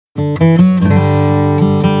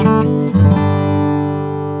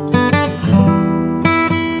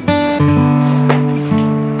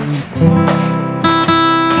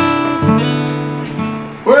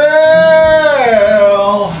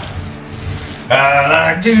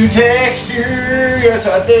I like to texture, yes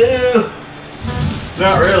I do.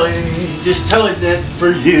 Not really, just telling it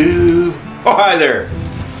for you. Oh, hi there.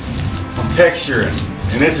 I'm texturing,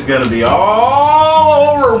 and this is gonna be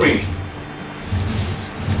all over me.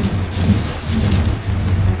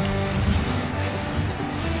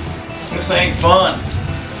 This ain't fun.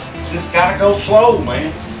 Just gotta go slow,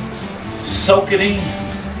 man. Soak it in.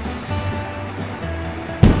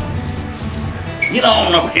 You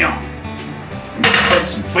don't know him. Put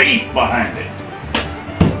some beef behind it.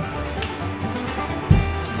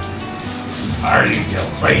 There you go,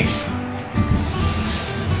 beef.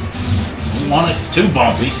 Don't want it too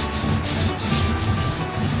bumpy.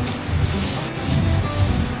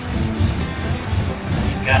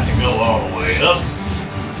 Got to go all the way up.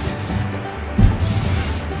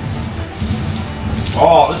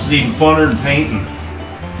 Oh, this is even funner than painting.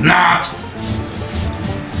 Not.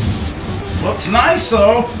 Looks nice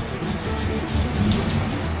though.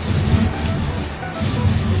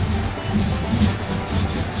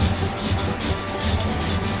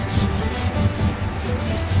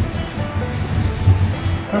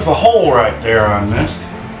 There's a hole right there I missed.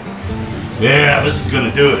 Yeah, this is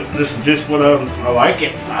gonna do it. This is just what I like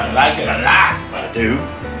it. I like it a lot, I do.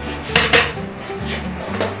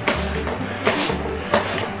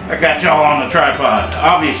 I got y'all on the tripod.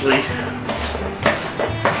 Obviously,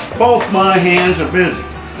 both my hands are busy.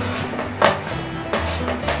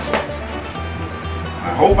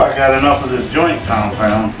 I hope I got enough of this joint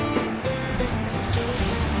compound.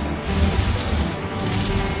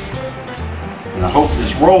 And I hope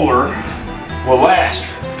this roller will last,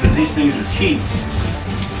 because these things are cheap.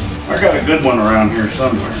 I got a good one around here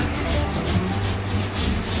somewhere.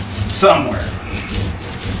 Somewhere.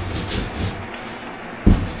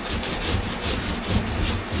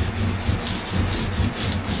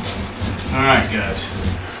 Alright guys,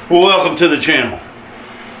 well, welcome to the channel.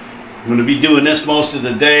 I'm going to be doing this most of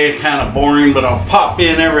the day, kind of boring, but I'll pop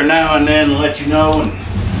in every now and then and let you know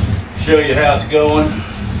and show you how it's going.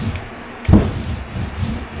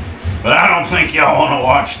 But I don't think y'all want to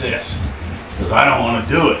watch this, because I don't want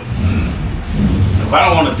to do it. If I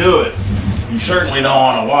don't want to do it, you certainly don't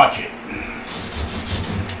want to watch it.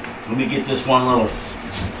 Let me get this one little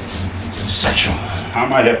section. I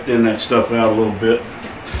might have to thin that stuff out a little bit.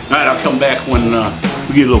 Alright, I'll come back when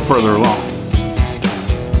we get a little further along.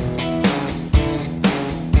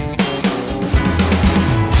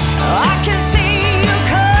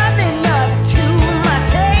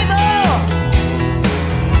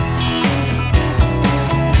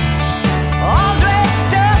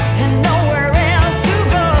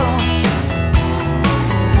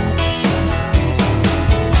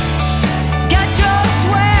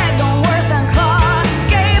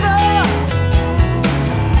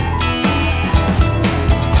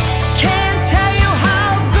 Can't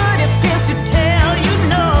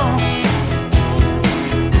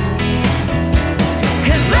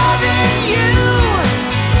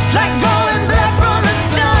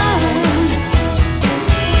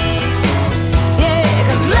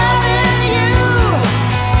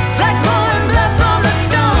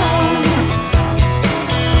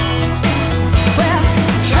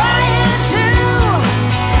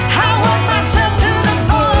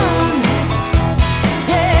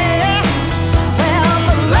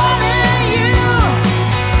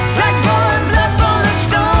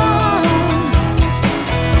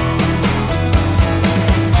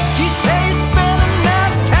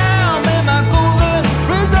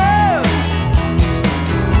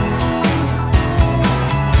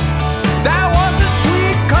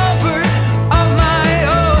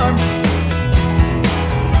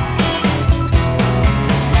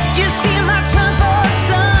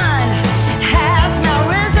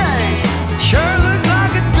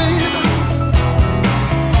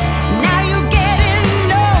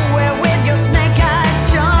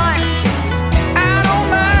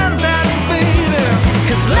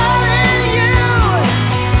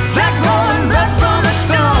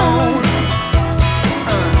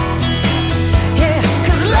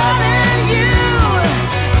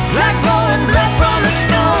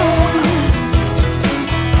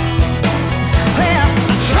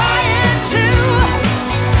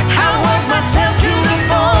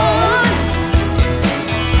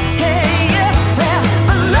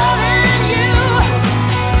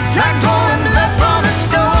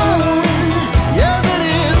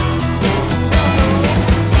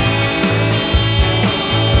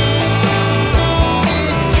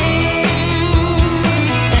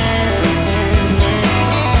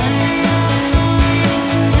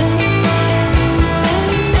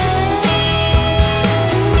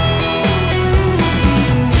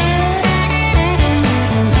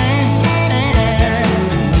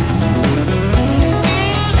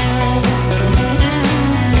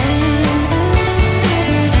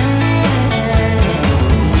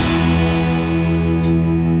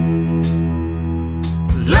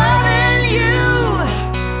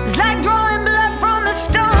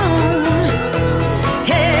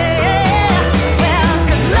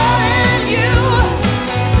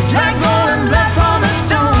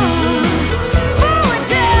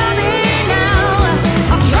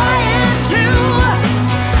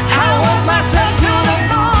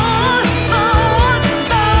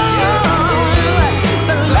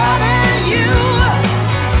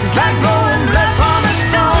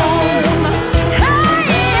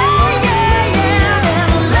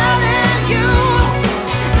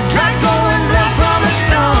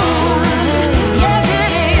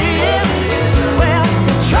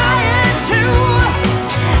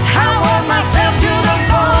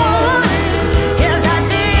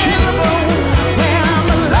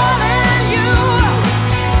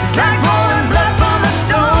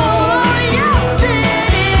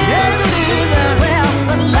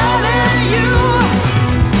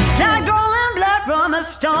a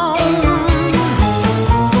stone.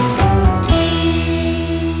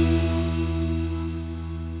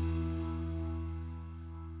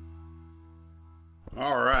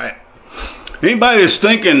 All right. Anybody that's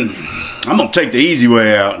thinking, I'm going to take the easy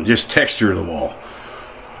way out and just texture the wall,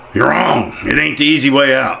 you're wrong. It ain't the easy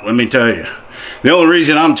way out, let me tell you. The only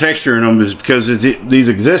reason I'm texturing them is because these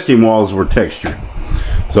existing walls were textured.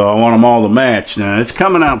 So I want them all to match. Now, it's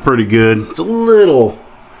coming out pretty good. It's a little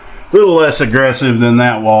less aggressive than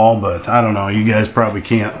that wall, but I don't know. You guys probably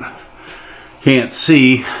can't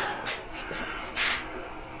see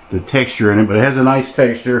the texture in it, but it has a nice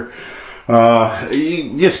texture.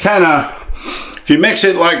 You just kind of, if you mix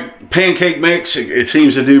it like pancake mix, it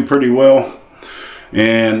seems to do pretty well.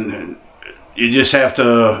 And you just have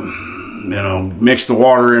to, you know, mix the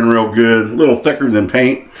water in real good, a little thicker than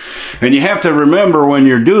paint. And you have to remember when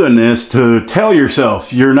you're doing this to tell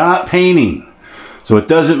yourself you're not painting. So it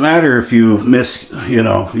doesn't matter if you miss, you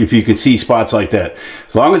know, if you can see spots like that.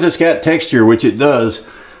 As long as it's got texture, which it does,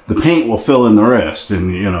 the paint will fill in the rest.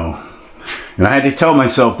 And, you know, and I had to tell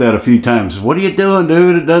myself that a few times. What are you doing,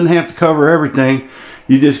 dude? It doesn't have to cover everything.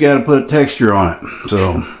 You just got to put texture on it.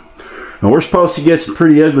 So, now we're supposed to get some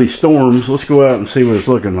pretty ugly storms. Let's go out and see what it's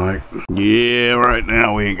looking like. Yeah, right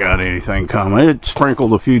now we ain't got anything coming. It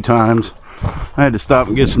sprinkled a few times. I had to stop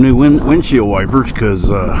and get some new windshield wipers because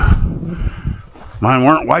mine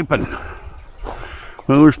weren't wiping.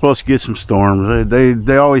 Well, we're supposed to get some storms.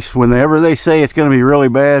 They always, whenever they say it's going to be really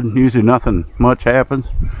bad, usually nothing much happens.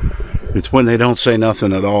 It's when they don't say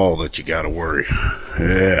nothing at all that you got to worry.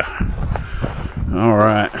 Yeah. All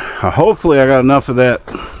right. Hopefully I got enough of that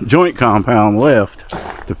joint compound left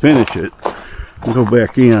to finish it. We'll go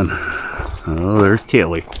back in. Oh, there's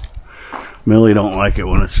Kelly. Millie don't like it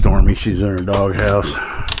when it's stormy. She's in her doghouse.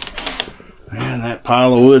 And that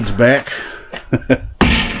pile of wood's back.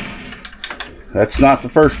 That's not the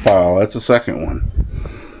first pile. That's the second one.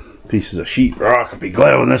 Pieces of sheetrock. I'll be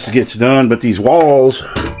glad when this gets done. But these walls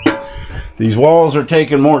are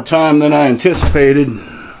taking more time than I anticipated.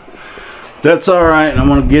 That's alright. I'm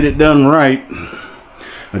going to get it done right.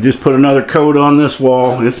 I just put another coat on this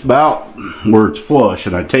wall. It's about where it's flush,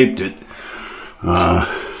 and I taped it.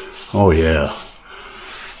 Oh yeah.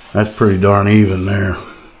 That's pretty darn even there.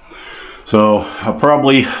 So I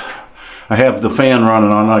have the fan running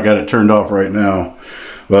on. I got it turned off right now.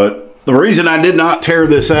 But the reason I did not tear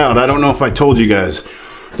this out, I don't know if I told you guys,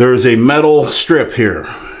 there's a metal strip here.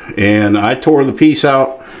 And I tore the piece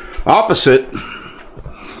out opposite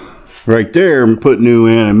right there and put new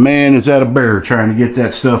in. And man, is that a bear trying to get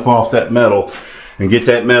that stuff off that metal and get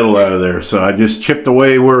that metal out of there. So I just chipped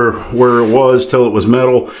away where it was till it was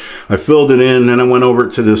metal. I filled it in, and I went over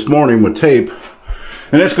it to this morning with tape.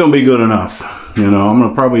 And it's going to be good enough. You know, I'm going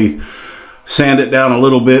to probably sand it down a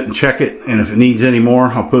little bit and check it. And if it needs any more,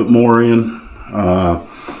 I'll put more in. But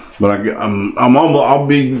I'll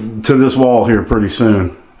be to this wall here pretty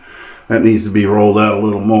soon. That needs to be rolled out a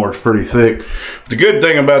little more. It's pretty thick. The good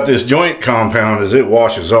thing about this joint compound is it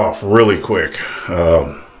washes off really quick.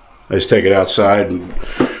 I just take it outside and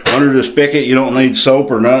under the spigot. You don't need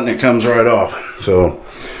soap or nothing. It comes right off. So, all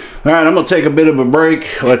right, I'm going to take a bit of a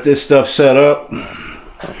break. Let this stuff set up.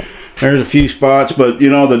 There's a few spots, but you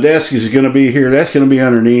know the desk is going to be here. That's going to be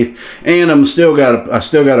underneath, and I still got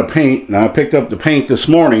to paint. Now I picked up the paint this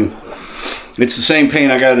morning. It's the same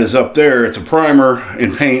paint I got as up there. It's a primer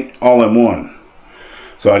and paint all in one.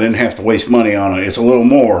 So I didn't have to waste money on it. It's a little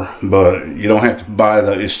more, but you don't have to buy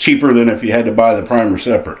it's cheaper than if you had to buy the primer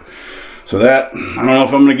separate. So that, I don't know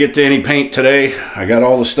if I'm going to get to any paint today. I got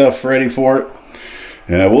all the stuff ready for it.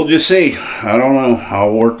 Yeah, we'll just see. I don't know.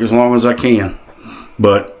 I'll work as long as I can.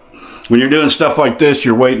 But when you're doing stuff like this,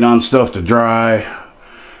 you're waiting on stuff to dry.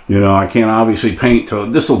 You know, I can't obviously paint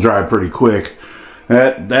till this will dry pretty quick.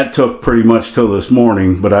 That took pretty much till this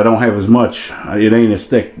morning, but I don't have as much. It ain't as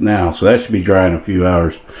thick now, so that should be dry in a few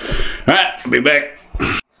hours. All right, I'll be back.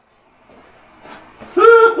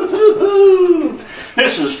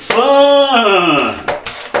 This is fun.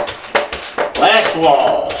 Last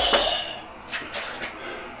wall.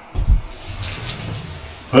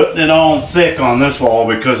 Putting it on thick on this wall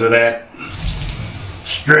because of that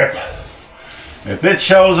strip. If it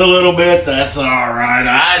shows a little bit, that's all right.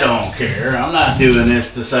 I don't care. I'm not doing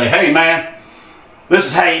this to say, hey man, this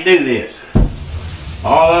is how you do this.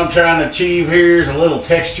 All I'm trying to achieve here is a little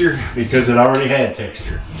texture because it already had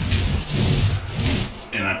texture.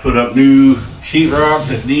 And I put up new sheetrock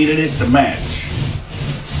that needed it to match.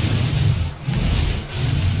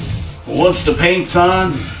 Once the paint's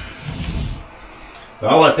on,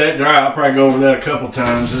 I'll let that dry. I'll probably go over that a couple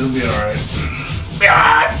times. It'll be all right. Be all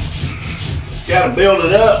right. Got to build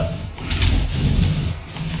it up.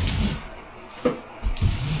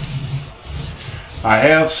 I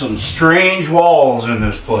have some strange walls in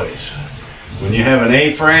this place. When you have an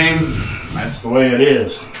A-frame, that's the way it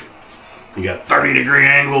is. You got 30-degree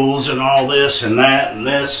angles and all this and that and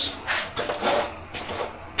this.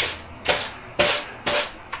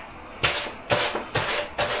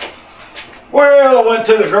 Well, I went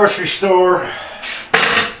to the grocery store,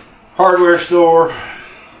 hardware store,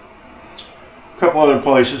 a couple other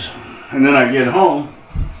places, and then I get home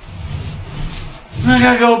and I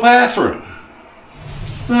gotta go to the bathroom.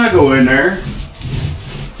 So I go in there.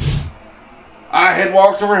 I had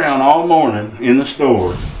walked around all morning in the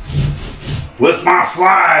store with my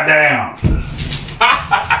fly down.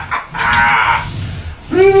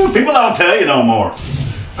 People don't tell you no more.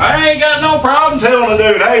 I ain't got no problem telling a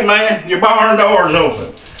dude, hey man, your barn door's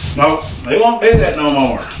open. Nope, they won't do that no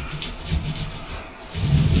more.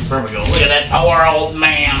 You're probably gonna look at that poor old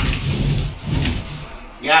man.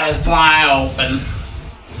 Got his fly open.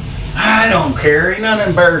 I don't care, ain't nothing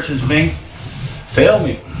embarrasses me. Tell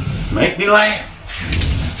me, make me laugh.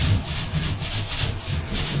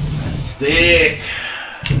 That's thick.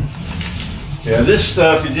 Yeah, this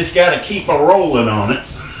stuff, you just gotta keep a rolling on it.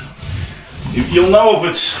 You'll know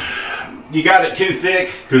if you got it too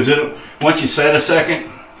thick, because once you set a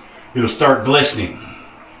second, it'll start glistening.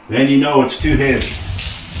 Then you know it's too heavy.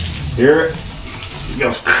 Hear it? It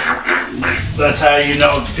goes. That's how you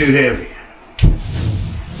know it's too heavy.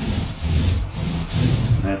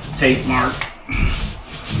 That's a tape mark.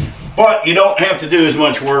 But you don't have to do as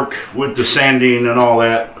much work with the sanding and all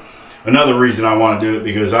that. Another reason I want to do it,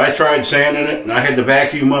 because I tried sanding it and I had the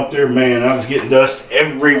vacuum up there, man, I was getting dust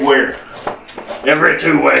everywhere. Every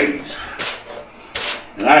 2 ways.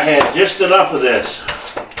 And I had just enough of this.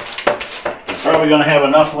 I'm probably going to have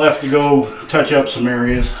enough left to go touch up some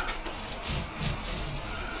areas.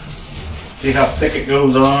 See how thick it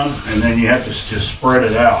goes on, and then you have to just spread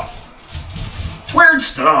it out. It's weird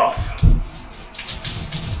stuff.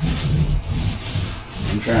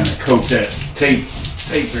 I'm trying to coat that tape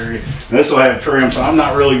area. And this will have trim, so I'm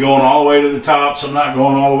not really going all the way to the tops. I'm not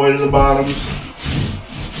going all the way to the bottoms.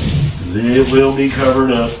 It will be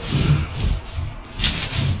covered up.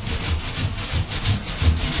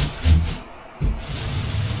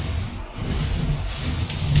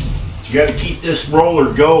 You got to keep this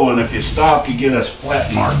roller going. If you stop, you get a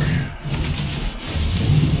splat mark.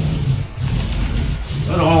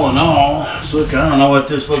 But all in all, look, I don't know what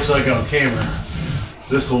this looks like on camera.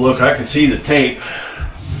 This will look, I can see the tape.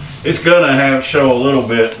 It's gonna show a little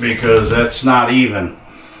bit because that's not even.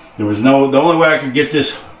 The only way I could get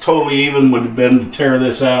this totally even would have been to tear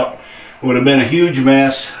this out. It would have been a huge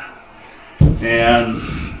mess. And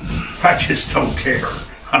I just don't care.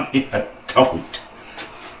 I mean, I don't.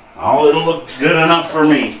 It'll look good enough for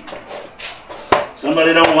me.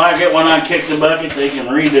 Somebody don't like it when I kick the bucket, they can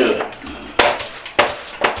redo it.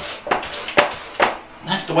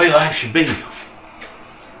 That's the way life should be.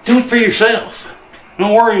 Do it for yourself.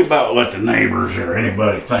 Don't worry about what the neighbors or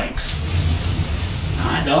anybody thinks.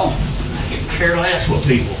 I don't. I can care less what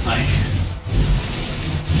people think.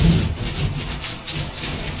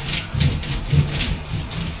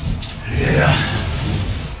 Yeah.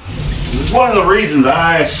 It's one of the reasons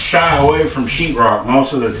I shy away from sheetrock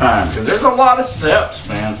most of the time, because there's a lot of steps,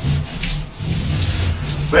 man.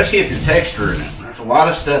 Especially if you're texturing it. There's a lot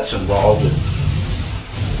of steps involved that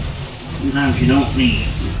sometimes you don't need.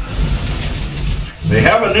 They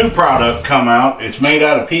have a new product come out. It's made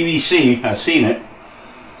out of PVC. I've seen it.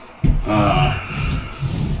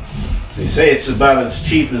 They say it's about as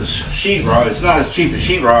cheap as sheetrock. It's not as cheap as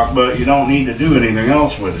sheetrock, but you don't need to do anything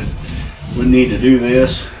else with it. Wouldn't need to do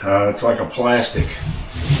this. It's like a plastic.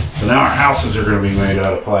 So now our houses are going to be made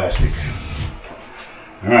out of plastic.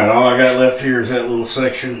 Alright, all I got left here is that little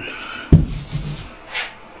section.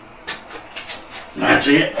 That's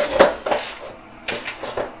it.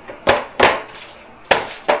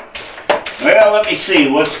 Well, let me see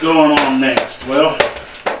what's going on next. Well,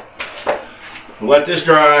 we'll let this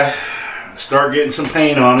dry. Start getting some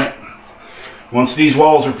paint on it. Once these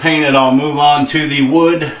walls are painted, I'll move on to the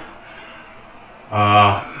wood.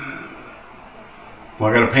 Well,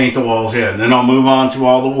 I gotta paint the walls, yeah, and then I'll move on to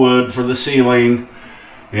all the wood for the ceiling,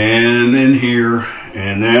 and then here,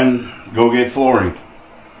 and then go get flooring.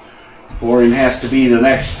 Flooring has to be the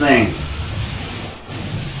next thing.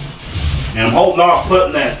 And I'm holding off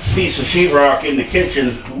putting that piece of sheetrock in the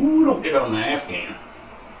kitchen. Ooh, don't get on the Afghan.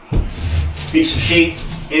 Piece of sheet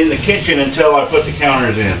in the kitchen until I put the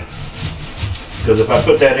counters in. Because if I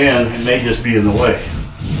put that in, it may just be in the way.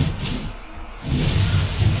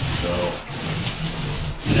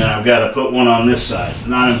 And then I've got to put one on this side.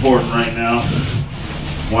 Not important right now.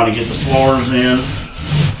 Want to get the floors in.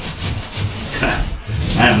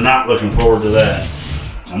 I am not looking forward to that.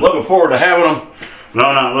 I'm looking forward to having them, but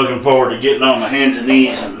I'm not looking forward to getting on my hands and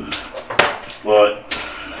knees. But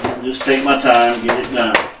I'll just take my time, get it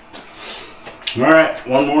done. All right,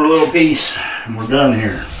 one more little piece, and we're done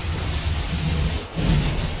here.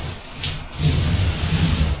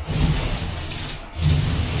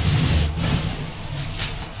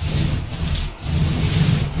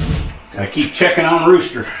 I keep checking on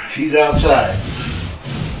Rooster. She's outside.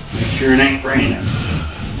 Make sure it ain't raining.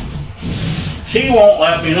 She won't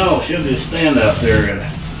let me know. She'll just stand up there and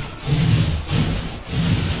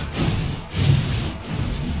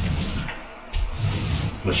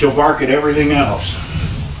but she'll bark at everything else.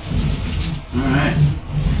 Alright.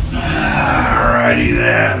 Alrighty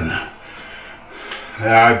then.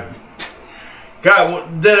 I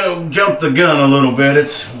jumped the gun a little bit.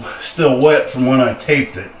 It's still wet from when I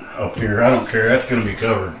taped it up here. I don't care. That's going to be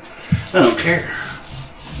covered. I don't care.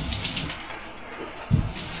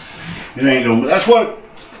 It ain't gonna. That's what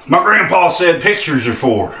my grandpa said pictures are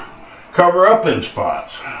for. Cover up in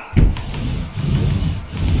spots.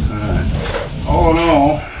 All in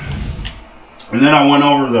all, and then I went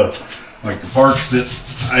over the parts that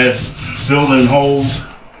I had filled in holes,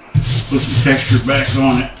 put some texture back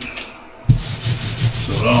on it,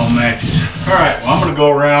 so it all matches. All right. Well, I'm gonna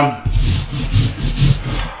go around.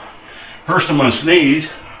 First, I'm gonna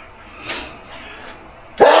sneeze.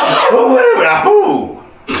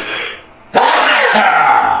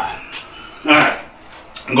 Alright,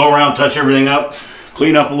 go around, touch everything up,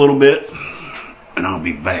 clean up a little bit, and I'll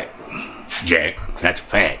be back. Jack, that's a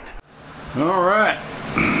fact. Alright,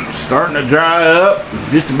 starting to dry up,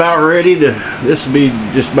 just about ready to, this will be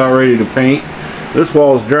just about ready to paint. This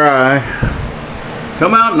wall's dry.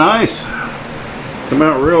 Come out nice. Come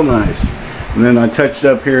out real nice. And then I touched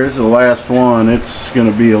up here, this is the last one. It's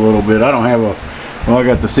going to be a little bit, I don't have a, well, I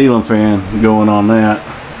got the ceiling fan going on that.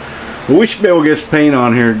 But we should be able to get some paint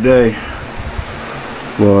on here today.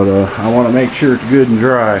 But I want to make sure it's good and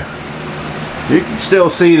dry. You can still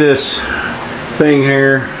see this thing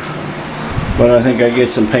here, but I think I get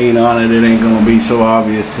some paint on it. It ain't going to be so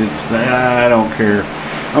obvious. I don't care.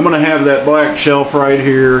 I'm going to have that black shelf right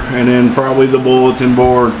here, and then probably the bulletin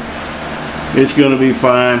board. It's going to be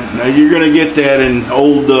fine. Now, you're going to get that in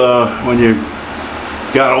old, when you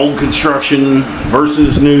got old construction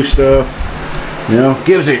versus new stuff. You know,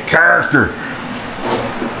 gives it character.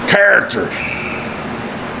 Character.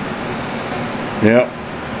 Yep.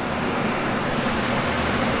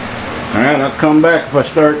 Alright, I'll come back if I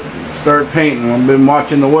start painting. I've been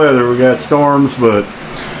watching the weather. We got storms, but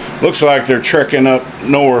looks like they're trekking up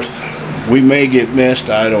north. We may get missed.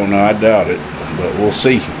 I don't know. I doubt it, but we'll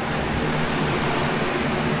see.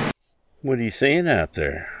 What are you seeing out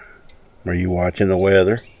there? Are you watching the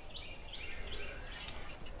weather?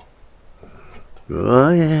 Oh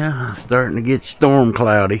yeah, starting to get storm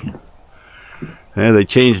cloudy. And they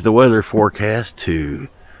changed the weather forecast to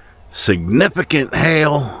significant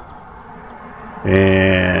hail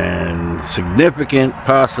and significant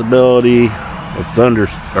possibility of thunder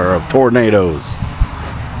or of tornadoes.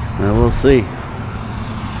 Now we'll see.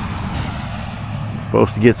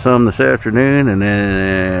 Supposed to get some this afternoon, and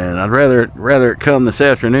then I'd rather it come this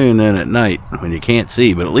afternoon than at night when you can't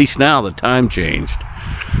see. But at least now the time changed.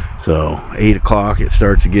 So 8 o'clock it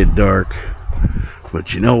starts to get dark.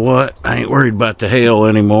 But you know what? I ain't worried about the hail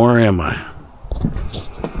anymore, am I?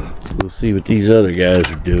 We'll see what these other guys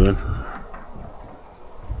are doing.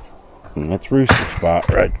 And that's Rooster's spot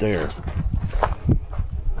right there.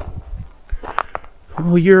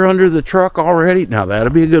 Oh, you're under the truck already? Now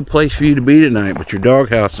that'll be a good place for you to be tonight, but your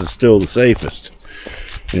doghouse is still the safest.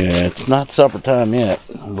 Yeah, it's not supper time yet,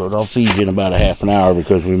 but I'll feed you in about a half an hour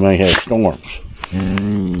because we may have storms.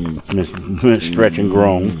 Miss Stretch and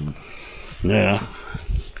Groan. Yeah,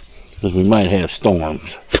 because we might have storms.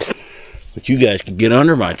 But you guys can get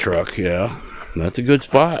under my truck, yeah. That's a good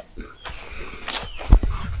spot.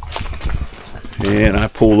 And I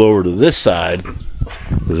pulled over to this side,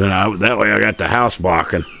 because then that way I got the house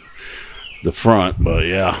blocking the front. But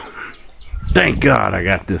yeah, thank God I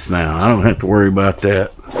got this now. I don't have to worry about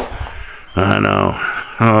that. I know.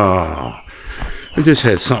 Oh, I just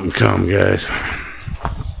had something come, guys.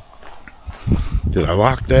 Did I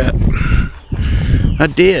lock that? I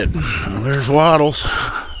did. Well, there's Waddles.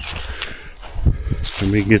 Let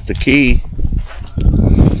me get the key.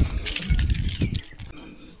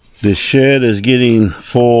 This shed is getting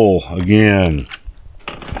full again.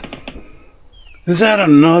 Is that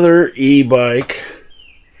another e-bike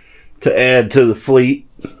to add to the fleet?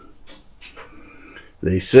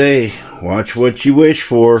 They say, watch what you wish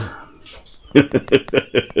for.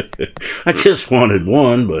 I just wanted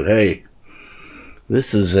one, but hey,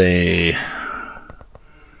 This is a,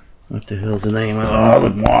 what the hell's the name of it? Oh,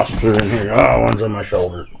 the wasps are in here. Oh, one's on my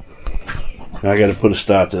shoulder. I got to put a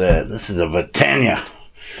stop to that. This is a Vatania.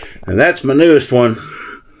 And that's my newest one.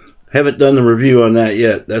 Haven't done the review on that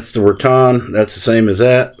yet. That's the Raton. That's the same as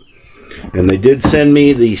that. And they did send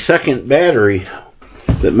me the second battery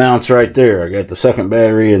that mounts right there. I got the second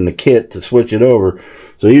battery in the kit to switch it over.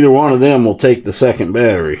 So either one of them will take the second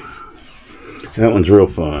battery. That one's real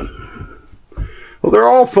fun. Well, they're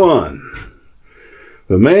all fun.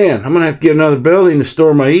 But man, I'm going to have to get another building to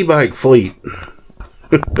store my e-bike fleet.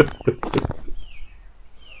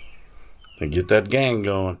 And get that gang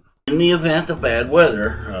going. In the event of bad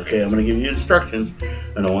weather, okay, I'm going to give you instructions.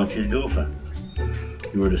 I don't want you goofing.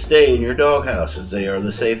 You were to stay in your dog houses. They are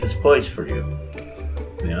the safest place for you.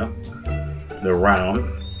 Yeah, they're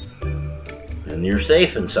round, and you're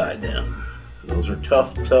safe inside them. Those are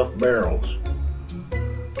tough, tough barrels.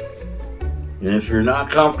 And if you're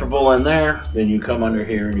not comfortable in there, then you come under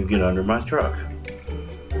here and you get under my truck.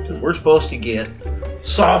 Because we're supposed to get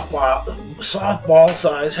softball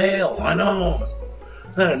size hail. I know.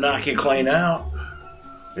 That'd knock you clean out.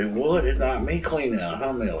 It would. It'd knock me clean out,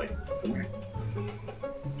 huh, Millie? Come here.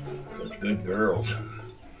 Such good girls.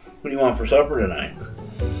 What do you want for supper tonight?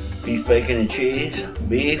 Beef, bacon, and cheese?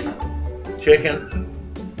 Beef? Chicken?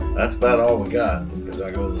 That's about all we got. Because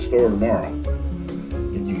I go to the store tomorrow.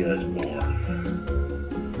 Get you guys more.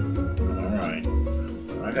 Alright.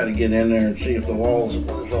 I gotta get in there and see if the walls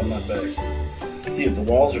are on my back. See if the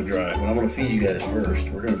walls are dry. But I'm gonna feed you guys first.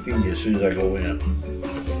 We're gonna feed you as soon as I go in.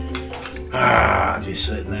 Just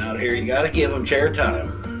sitting out here. You gotta give them chair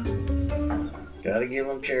time. Gotta give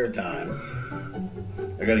them chair time.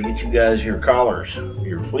 I gotta get you guys your collars,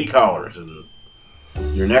 your flea collars, and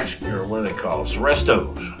your neck, or what do they call it?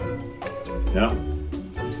 Serestos. Yeah.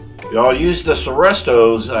 Y'all use the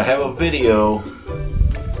Serestos. I have a video.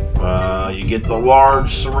 You get the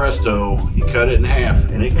large Seresto, you cut it in half,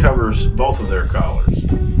 and it covers both of their collars.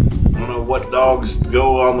 I don't know what dogs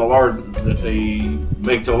go on the large that they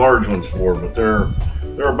make the large ones for, but they're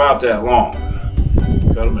about that long.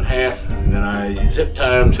 Cut them in half, and then I zip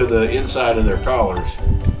tie them to the inside of their collars.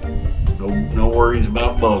 No worries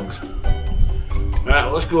about bugs. All right,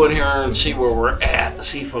 let's go in here and see where we're at.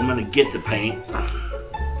 See if I'm gonna get the paint.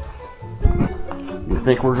 You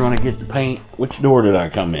think we're gonna get the paint? Which door did I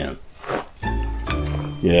come in?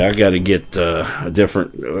 Yeah, I gotta get a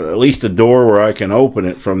different, at least a door where I can open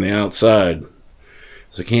it from the outside.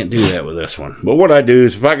 So I can't do that with this one. But what I do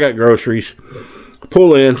is if I got groceries,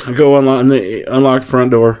 pull in, I go unlock the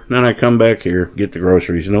front door, then I come back here, get the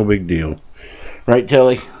groceries, no big deal. Right,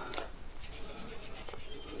 Telly?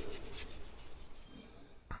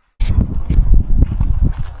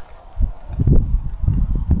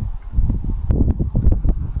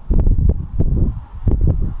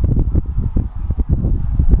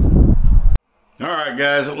 Alright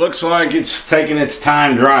guys, it looks like it's taking its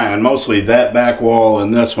time drying. Mostly that back wall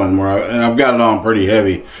and this one where I've got it on pretty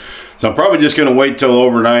heavy. So I'm probably just going to wait till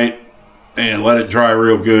overnight and let it dry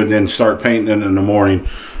real good, then start painting it in the morning.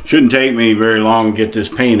 Shouldn't take me very long to get this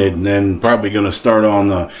painted, and then probably going to start on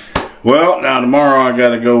the, well, now tomorrow I got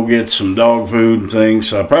to go get some dog food and things,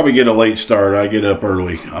 so I'll probably get a late start. I get up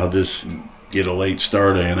early. I'll just get a late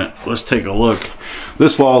start in it. Let's take a look.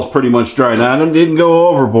 This wall is pretty much dry. Now, I didn't go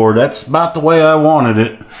overboard. That's about the way I wanted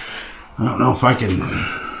it. I don't know if I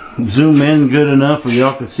can zoom in good enough where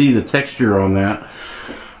y'all can see the texture on that.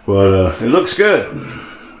 But it looks good.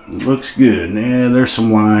 It looks good. And there's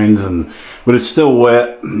some lines, but it's still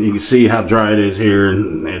wet. You can see how dry it is here,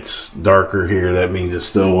 and it's darker here. That means it's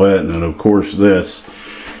still wet. And then, of course, this.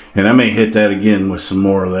 And I may hit that again with some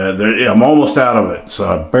more of that. I'm almost out of it, so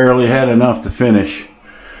I barely had enough to finish.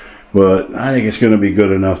 But I think it's going to be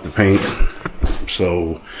good enough to paint.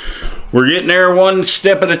 So we're getting there one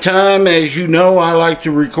step at a time. As you know, I like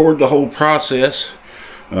to record the whole process.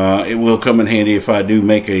 It will come in handy if I do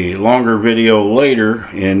make a longer video later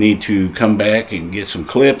and need to come back and get some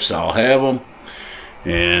clips. I'll have them.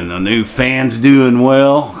 And the new fan's doing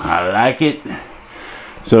well. I like it.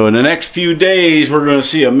 So in the next few days, we're going to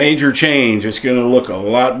see a major change. It's going to look a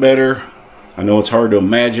lot better. I know it's hard to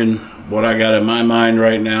imagine what I got in my mind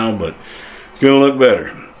right now, but it's going to look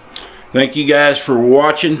better. Thank you guys for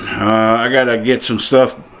watching. I got to get some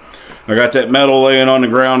stuff. I got that metal laying on the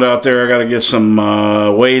ground out there. I got to get some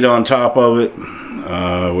weight on top of it.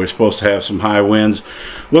 We're supposed to have some high winds.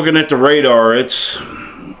 Looking at the radar, it's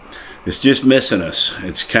just missing us.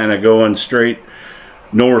 It's kind of going straight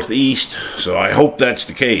northeast, so I hope that's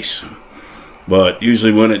the case. But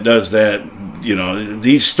usually when it does that, you know,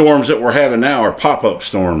 these storms that we're having now are pop-up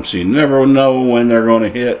storms, so you never know when they're going to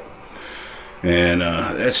hit. And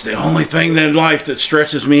that's the only thing in life that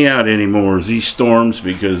stresses me out anymore is these storms,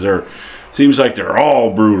 because seems like they're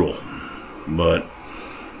all brutal. But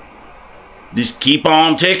just keep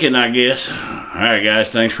on ticking, I guess. Alright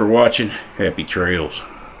guys, thanks for watching. Happy trails.